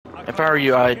If I were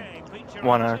you, I'd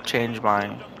want to change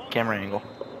my camera angle.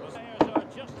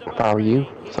 If I were you,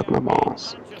 suck my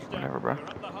balls. Whatever, bro.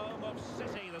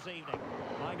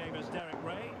 My name is Derek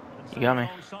Ray, and You sitting got me.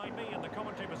 alongside me in the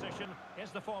commentary position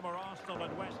is the former Arsenal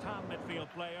and West Ham midfield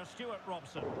player Stuart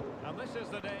Robson. And this is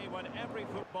the day when every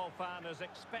football fan is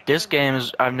expecting. This game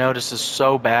is, I've noticed, is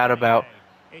so bad about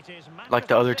It is like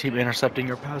the Manchester other team City intercepting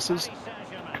your against passes. Paris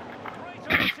Saint-Germain.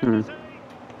 Great Hmm. opportunity.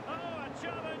 Oh, a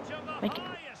challenge of the Thank you.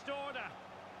 highest order.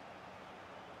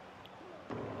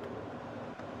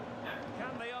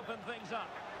 Can they open things up?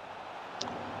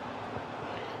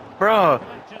 Bro,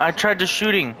 I tried to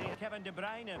shooting. Kevin De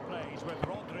Bruyne plays with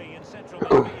Rodri in central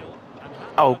Oh, midfield.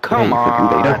 Oh, hey, come you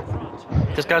freaking on.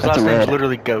 beta. This guy's That's a last name's red.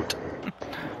 literally Goat.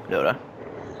 Yoda.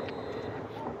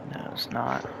 No, it's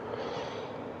not.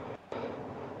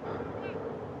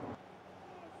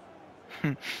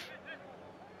 Come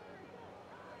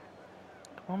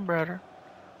on, brother.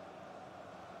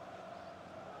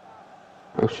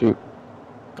 Oh shoot.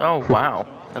 Oh, wow.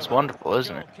 That's wonderful,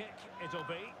 isn't it? Kick it'll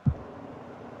be.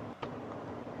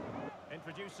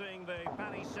 Introducing the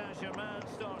Paris Saint-Germain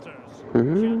starters.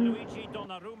 Hmm. Gianluigi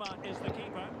Donnarumma is the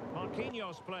keeper.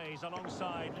 Marquinhos plays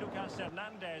alongside Lucas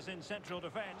Hernandez in central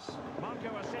defence. Marco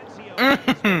Asensio plays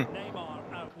with Neymar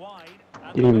out wide.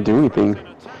 And You the didn't even do main anything. threat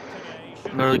in attack today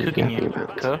should Literally What are you cooking yapping you,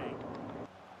 about? cuh.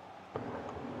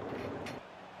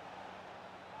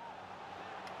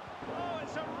 Oh,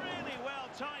 it's a really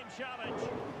well-timed challenge.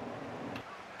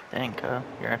 Dang, cuh.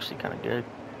 You're actually kind of good.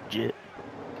 Jit.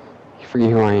 You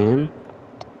forget who I am?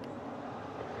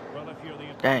 Well, if you're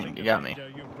the Dang, you got me.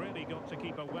 defender, you've really got to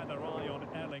keep a weather eye on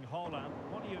Erling Haaland.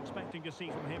 What are you expecting to see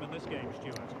from him in this game,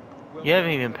 Stuart? You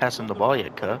haven't even passed him the ball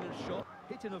yet, cuh.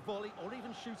 Hitting a volley or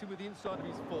even shooting with the inside of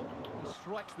his foot, he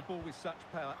strikes the ball with such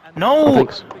power and No!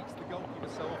 Thanks. beats the goalkeeper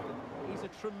so often. He's a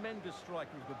tremendous striker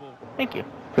of the ball. Thank you.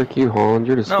 Frick you, Holland.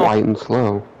 You're just No. light and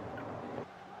slow.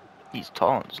 He's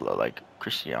tall and slow, like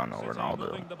Cristiano City Ronaldo.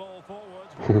 moving the ball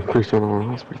forward. Cristiano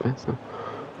Ronaldo's pretty fast though.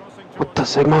 Crossing What towards the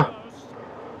Sigma? post.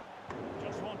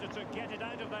 Just wanted to get it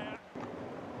out of there.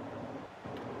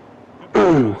 Good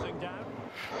ball closing down.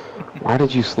 Why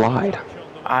did you slide?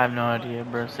 I have no idea,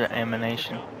 bro. It's an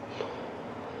emanation.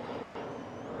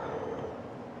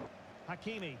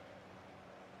 Hakimi.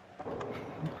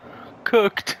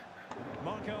 Cooked.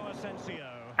 Marco Asensio.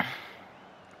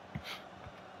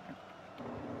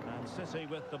 And City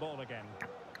with the ball again.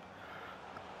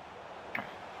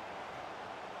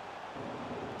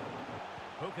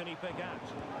 Who can he pick out?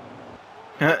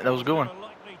 That was a good one.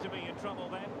 Likely to be in trouble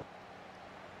then.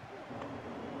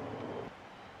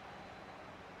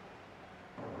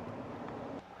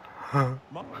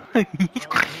 Here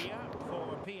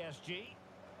for PSG.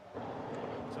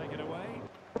 Take it away.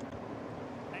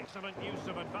 Excellent use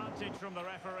of advantage from the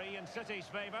referee in City's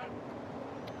favour.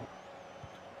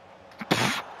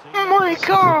 Oh my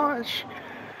gosh!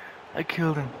 I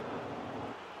killed him.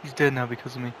 He's dead now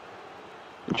because of me.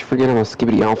 Did you forget I'm a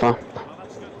skibbity alpha? Well,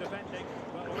 that's good defending.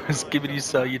 Well Skibbity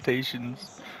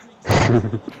salutations.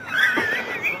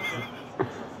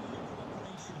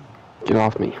 Get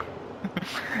off me.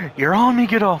 You're on me,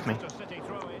 get off me. Manchester City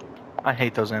throw in. I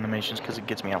hate those animations because it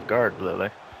gets me off guard, literally.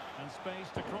 And space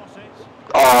to cross it.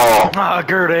 Oh! Ah,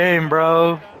 good aim,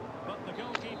 bro. But the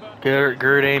goalkeeper.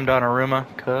 Good aim, Donnarumma.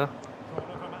 Cuh.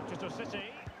 Corner for Manchester City.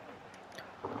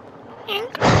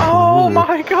 Oh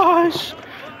my gosh!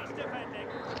 Class defending.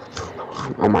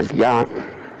 Oh my god.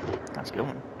 That's a good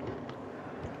one.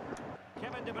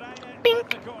 Kevin De Bruyne Bink. with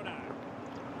the corner.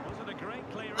 Was it a great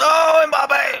clearance? Oh,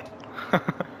 Mbappe!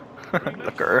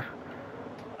 Looker.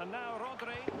 And now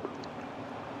Rodri.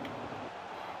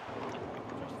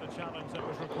 Just the challenge that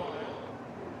was required.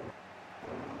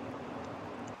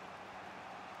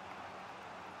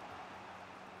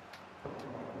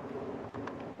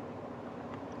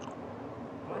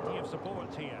 Plenty of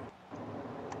support here.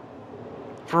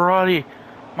 Ferrari,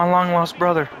 my long lost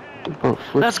brother. Oh,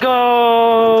 switch. Let's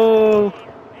go! It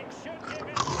should give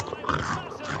him time.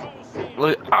 Massive goal steal.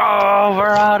 Look, oh,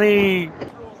 Ferrari! Drawn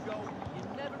goal. You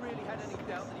never really had any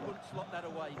doubt that he wouldn't slot that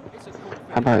away. It's a cool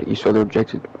How about you show the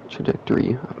objective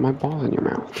trajectory of my ball in your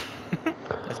mouth?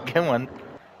 That's a good one.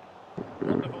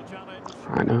 Wonderful challenge.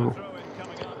 I know. Throw-in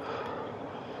coming up.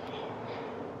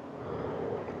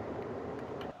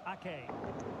 Ake.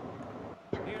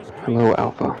 Here's Hello,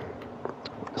 Alpha.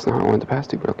 That's not how I wanted to pass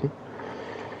to, Broken.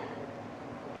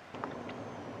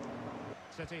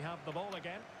 City have the ball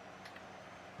again.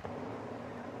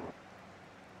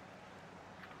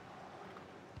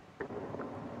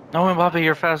 No, Mbappe,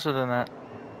 you're faster than that.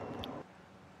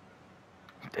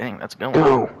 Dang, that's a good one.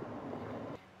 No!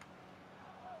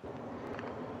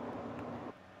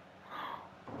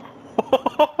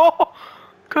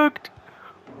 Cooked.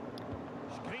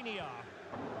 Skriniar.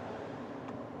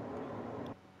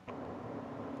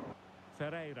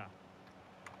 Ferreira.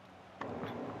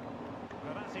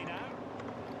 Verratti now.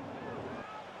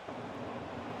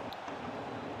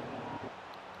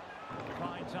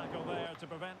 Fine tackle there to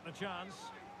prevent the chance.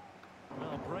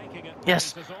 Well, breaking it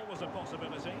Yes. is always a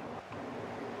possibility.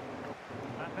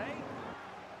 Mbappe.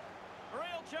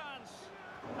 Real chance.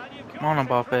 And you've Come on, got to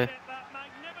Mbappe. credit that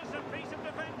magnificent piece of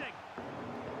defending.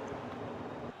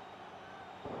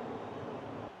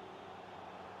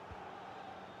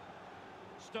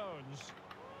 Stones.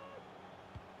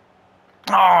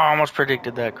 Oh, I almost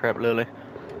predicted that crap, Lily.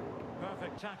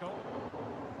 Perfect tackle.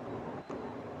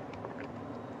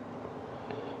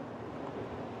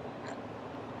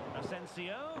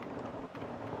 Asensio.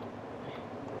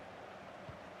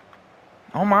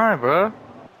 Oh my, bro.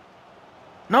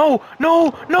 No,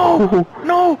 no, no,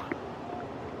 no.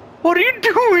 What are you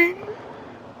doing?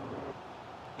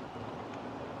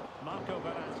 Marco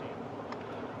Verratti.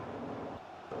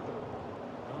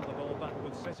 Well, the ball back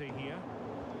with City here.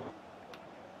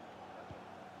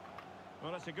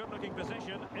 Well, it's a good-looking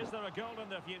position. Is there a goal in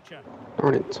the future?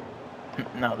 Darn it.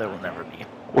 No, there will never be.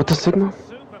 What the signal?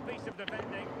 Super piece of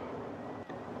defending.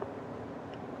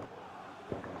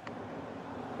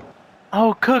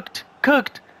 Oh, cooked,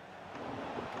 cooked.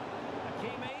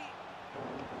 Hakimi.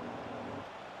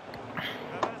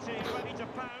 Verratti ready to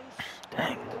pounce.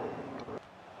 Dang.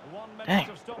 1 minute Dang.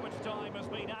 of stoppage time has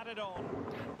been added on.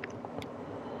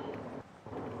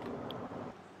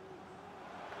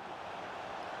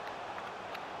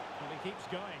 And he keeps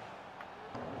going.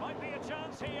 Might be a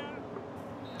chance here.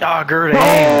 Oh, Gurken.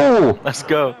 No! Let's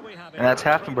go. There we have it. And that's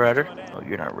half, brother. Brings to an end. Oh,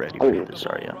 you're not ready for Oh. this,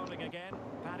 are you? Rolling again.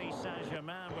 Paris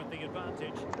Saint-Germain with the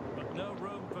advantage, but no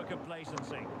room for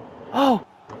complacency. Oh.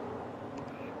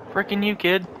 Freaking you,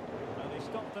 kid. And they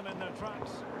stopped them in their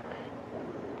tracks.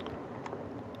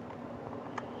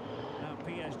 Now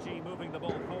PSG moving the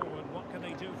ball forward. What can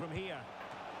they do from here?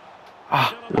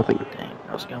 Ah, nothing. dang.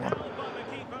 That was a good And one. held by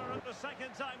the keeper at the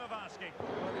second time of asking.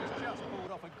 Well, he's just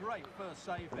pulled off a great first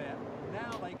save there.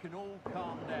 Now they can all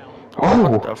calm down.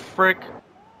 What the Oh! frick?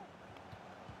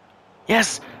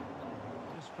 Yes.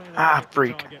 Just failing Ah, to hit the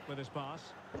freak. target with his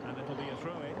pass, and it'll be a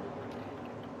throw-in.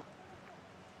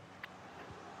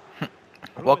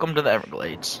 Welcome to the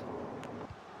Everglades.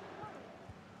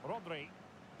 Rodri.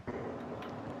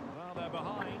 Well, they're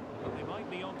behind, but they might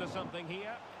be onto something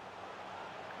here.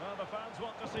 Well, the fans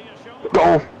want to see a shot.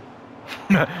 Oh!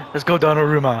 Let's go,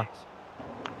 Donnarumma.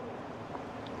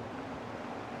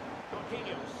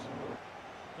 Marquinhos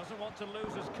doesn't want to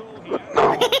lose his cool here.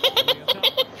 No! The attack.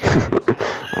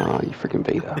 Oh, you freaking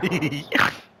beta.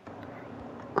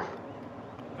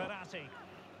 Verratti.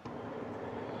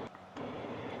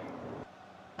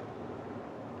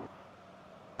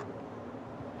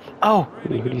 Oh,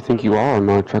 Who do you think you are,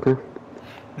 mud trucker?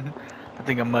 I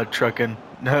think I'm mud trucking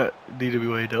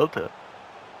DWA Delta.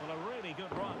 Well, a really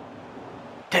good run.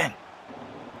 Dang.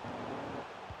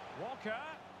 Walker.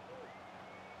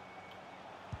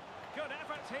 Good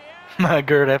effort here. My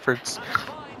good efforts. And a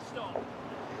fine stop.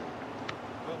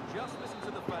 Well, just listen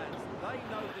to the fans. They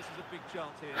know this is a big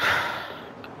chance here.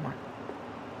 Come on.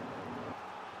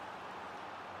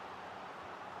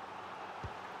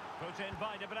 Put in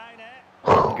by De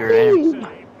Bruyne. Good aim.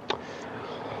 Save.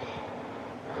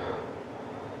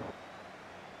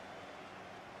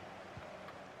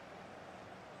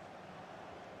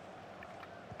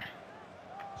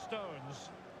 Stones.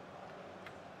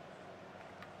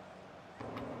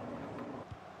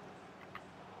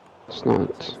 It's not.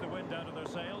 Takes the wind out of their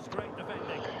sails. Great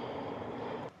defending.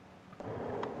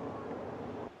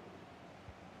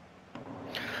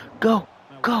 Go.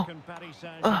 Now, Go. what can Paris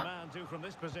Saint-Germain do from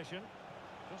this position?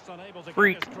 Just unable to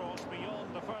Freak. get his cross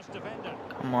beyond the first defender.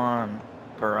 Come on,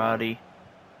 Verratti.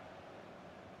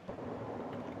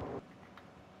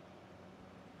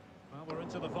 Well, we're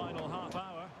into the final half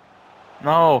hour.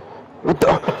 No. What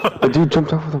the? The dude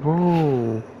jumped over the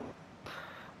ball.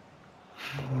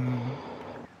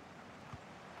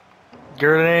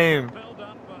 Good aim. Build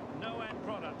up, but no end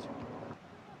product.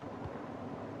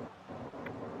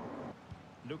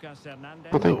 Lucas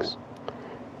Hernandez. Oh, thanks.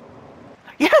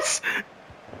 Yes.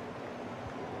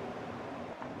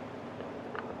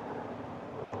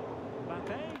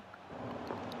 Mbappe.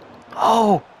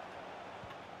 Oh.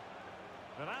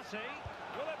 Verratti.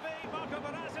 Will it be Marco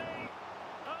Verratti?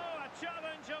 Oh, a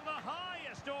challenge of the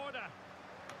highest order.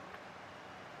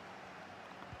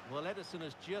 Well, Edison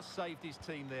has just saved his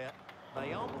team there.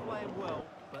 They aren't playing well,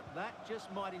 but that just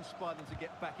might inspire them to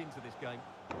get back into this game.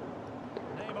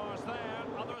 Neymar's there.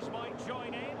 Others might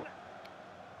join in.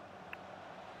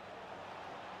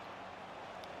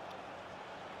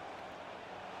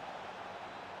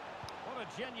 a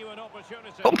genuine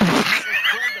opportunity. Oh. It was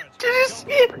squandered. Did you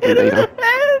see it hit him in the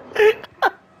head?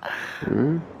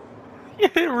 Hmm? You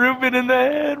hit Ruben in the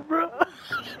head, bro.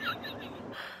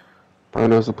 Brother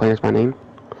knows the players by name.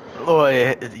 Oh,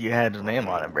 you had his name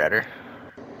on it, brother.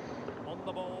 On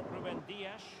the ball, Ruben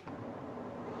Dias.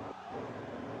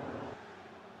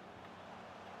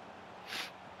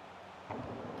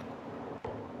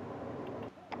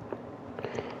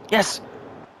 Yes.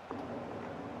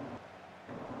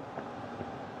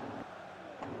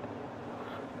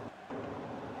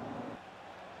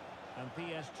 And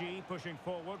PSG pushing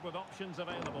forward with options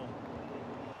available.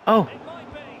 Oh. It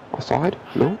might be. Offside?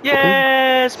 No?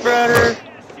 Yes, brother.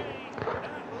 PSG,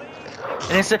 that lead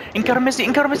And it's encara Messi,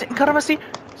 encara Messi, encara Messi.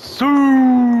 Soo.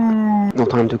 No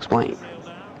time to explain. 1-0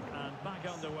 now and back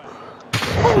underway.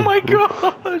 Oh my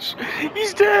gosh,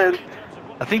 he's dead. In terms of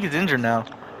what I think he's injured now.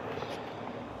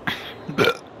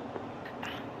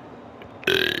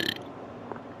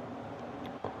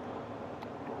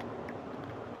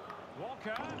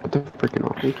 Walker, Get the freaking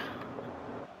off me.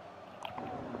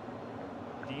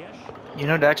 Dias, You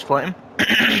know Dax Flame?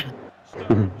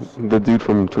 Stones. The dude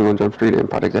from 21 Jump Street and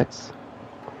Project X.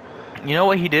 You know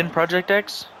what he did in Project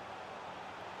X?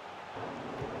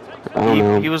 Takes it. I don't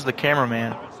know. He was the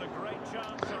cameraman. It's a great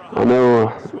chance for a I know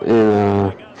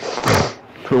in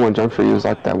 21 21 Jump Street he was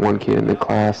like that one kid in the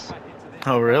class.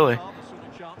 Oh, really?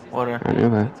 What a I knew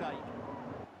that.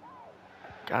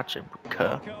 gotcha.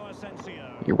 Marco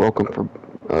Asensio. You're welcome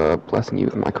for blessing you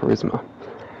with my charisma.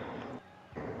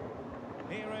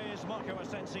 Here is Marco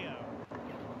Asensio.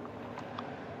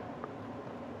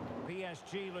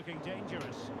 PSG looking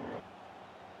dangerous.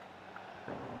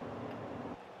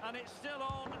 And it's still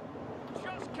on.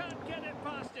 Just can't get it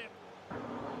past him.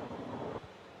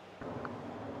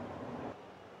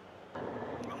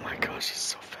 Oh my gosh, he's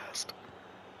so fast.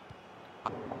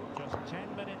 Just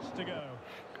 10 minutes to go.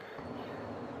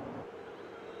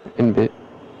 In bit.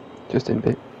 Just in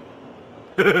bit.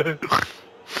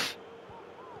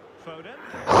 Foden.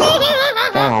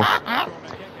 Wow. Corner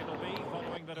kick it'll be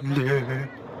following the deflection.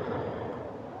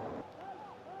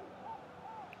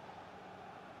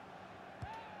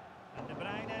 And De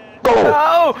Bruyne. Oh!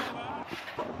 No!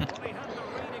 Well, he had the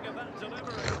reading of that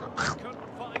delivery.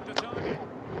 Couldn't find the target.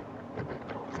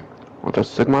 I'll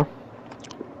just Sigma.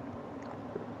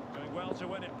 Doing well to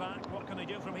win it back. What can he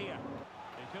do from here?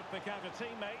 He could pick out a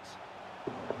teammate.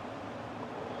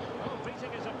 Oh,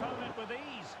 beating his opponent with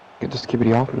ease. Get the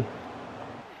skibbity off me.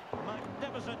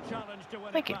 Magnificent challenge to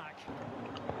win Thank it you. back.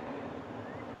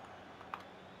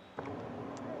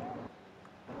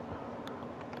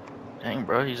 Dang,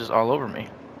 bro, he's just all over me.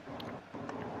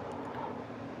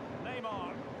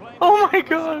 Neymar playing Oh my with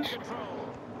gosh.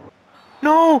 control.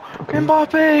 No! Okay.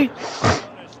 Mbappe!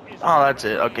 Jonas is Oh, that's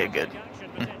it. Okay, good. take action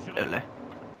potentially. Lovely.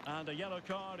 And a yellow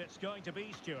card it's going to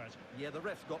be, Stuart. Yeah, the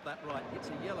ref's got that right. It's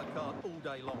a yellow card all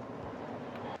day long.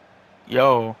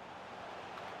 Yo.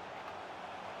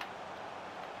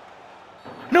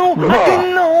 No! I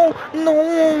didn't know! No!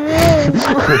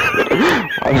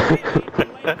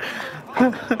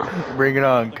 Bring it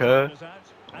on, cuz.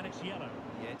 And it's yellow.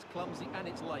 Yeah, it's clumsy and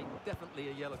it's late. Definitely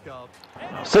a yellow card.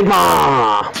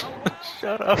 Sigma!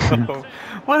 Shut up.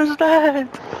 What is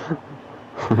that?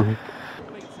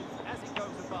 Beats it as it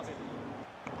goes above it.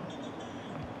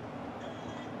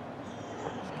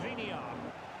 Skriniar.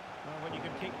 Well, when you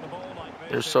can keep the ball like this,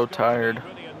 They're it's so got to be tired.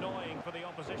 really annoying for the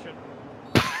opposition.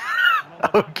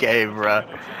 Okay, bruh.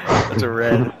 That's a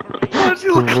red. What does he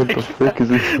look What like? the frick is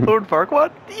this? Lord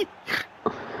Farquaad?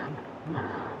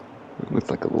 Looks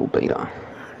like a little beta.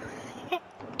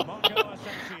 Marco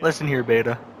Asensio. Listen here,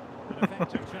 Beta. An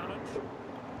effective challenge.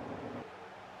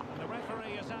 And the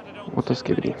referee has added on What the 2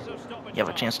 skibbity? minutes of stoppage You have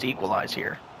a time. chance to equalize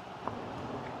here.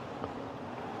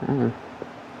 Mm.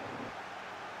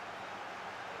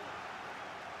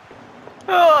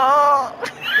 Oh!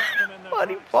 Stop them in their Why'd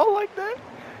he tracks. fall like that?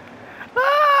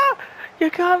 Ah! You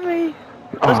got me!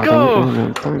 Oh, Let's I go! don't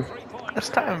know, time. 3 points It's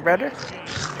for time, brother.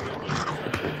 PSG. The good news for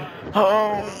the fans.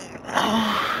 Oh.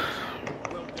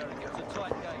 Well, Derek, it was a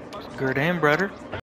tight game. Most Good aim, brother.